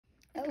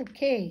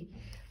Okay,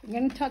 we're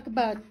going to talk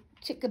about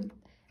chicka,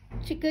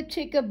 chicka,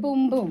 chicka,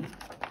 boom, boom.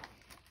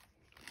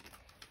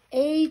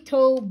 A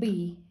told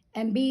B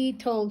and B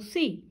told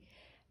C,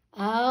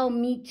 I'll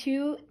meet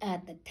you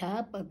at the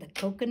top of the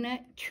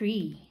coconut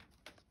tree.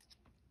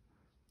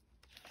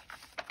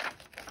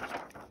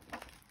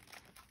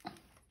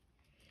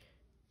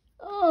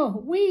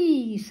 Oh,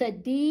 we,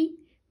 said D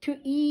to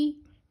E,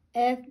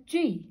 F,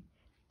 G.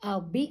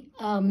 I'll beat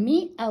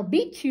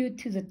you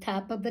to the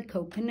top of the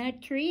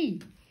coconut tree.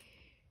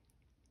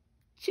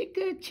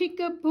 Chicka,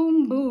 chicka,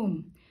 boom,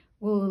 boom.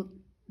 Will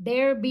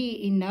there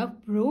be enough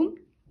room?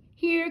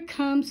 Here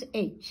comes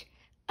H,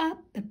 up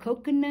the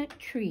coconut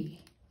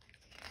tree.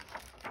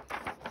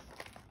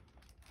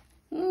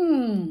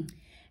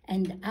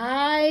 And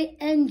I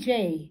and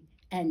J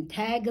and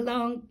tag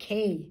along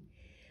K,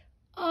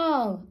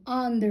 all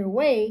on their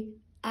way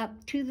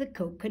up to the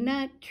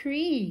coconut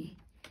tree.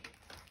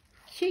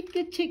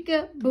 Chicka,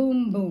 chicka,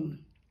 boom,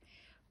 boom.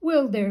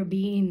 Will there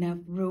be enough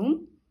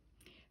room?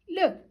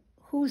 Look,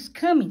 who's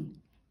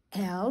coming?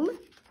 L,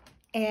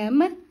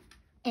 M,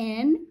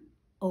 N,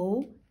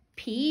 O,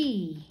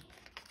 P.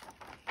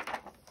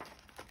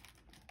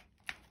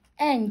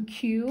 And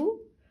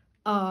Q,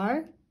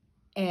 R,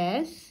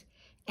 S,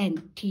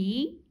 and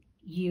T,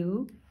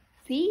 U,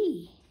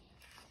 V.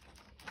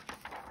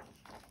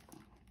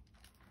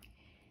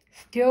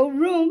 Still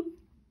room,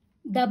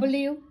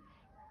 W,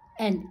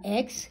 and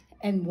X,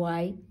 and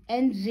Y,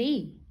 and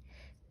Z.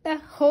 The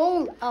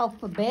whole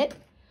alphabet.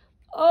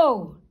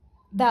 Oh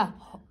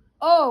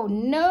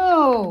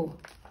no!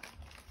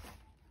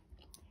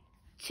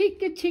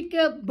 Chicka,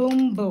 chicka,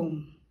 boom,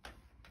 boom.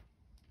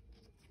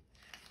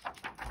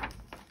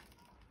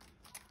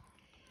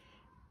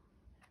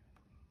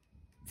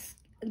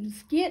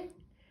 Skit,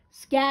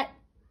 scat,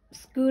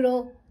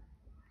 scoodle,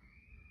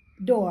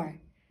 door.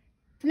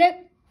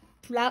 Flip,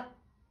 flop,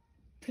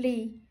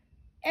 flea.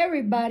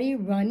 Everybody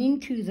running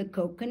to the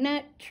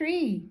coconut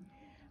tree.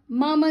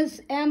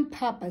 Mamas and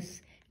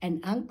papas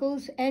and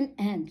uncles and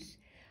aunts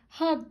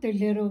hug their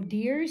little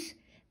dears,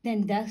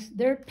 then dust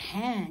their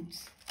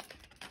pants.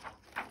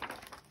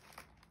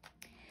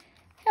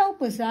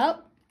 Help us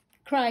out,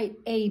 cried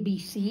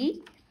ABC.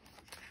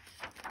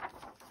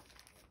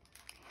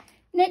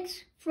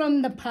 Next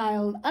from the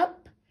pile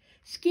up,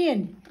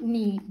 skin,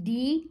 knee,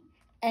 D,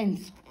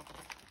 and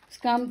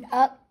scummed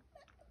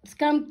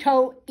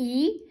toe,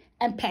 E,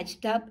 and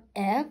patched up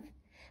F.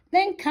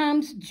 Then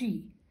comes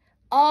G,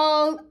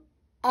 all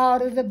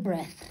out of the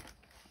breath.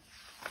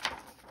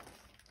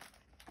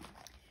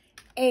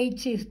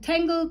 H is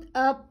tangled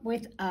up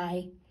with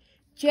I.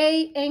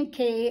 J and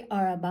K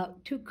are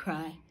about to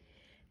cry.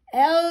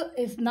 L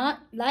is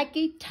not like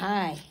a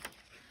tie.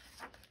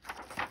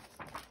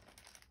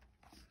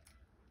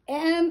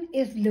 M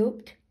is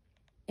looped,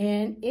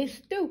 N is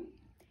stooped.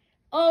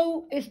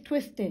 O is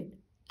twisted,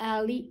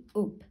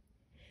 alley-oop.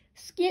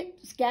 Skip,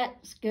 scat,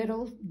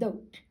 skittles,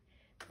 dote.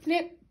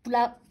 Flip,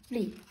 flop,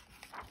 fleet.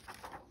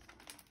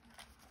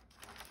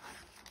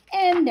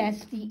 And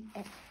that's the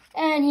end.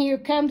 And here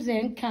comes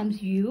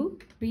U,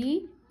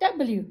 B,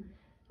 W.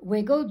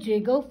 Wiggle,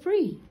 jiggle,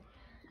 free.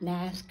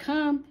 Last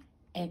come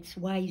X,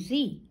 Y,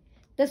 Z.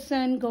 The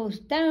sun goes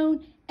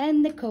down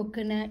and the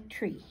coconut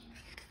tree.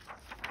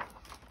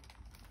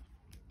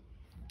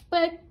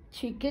 But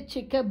chicka,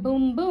 chicka,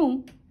 boom,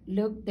 boom.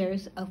 Look,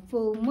 there's a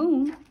full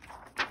moon.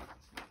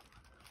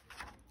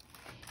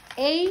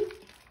 A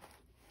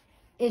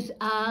is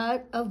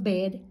out of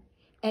bed,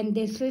 and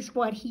this is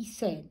what he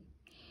said.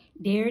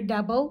 Dare,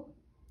 double,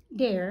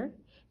 dare,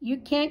 you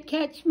can't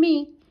catch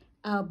me.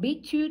 I'll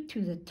beat you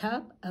to the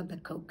top of the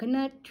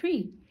coconut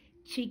tree.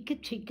 Chicka,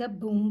 chicka,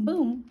 boom,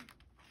 boom.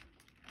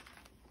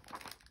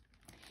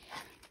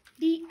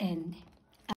 The end.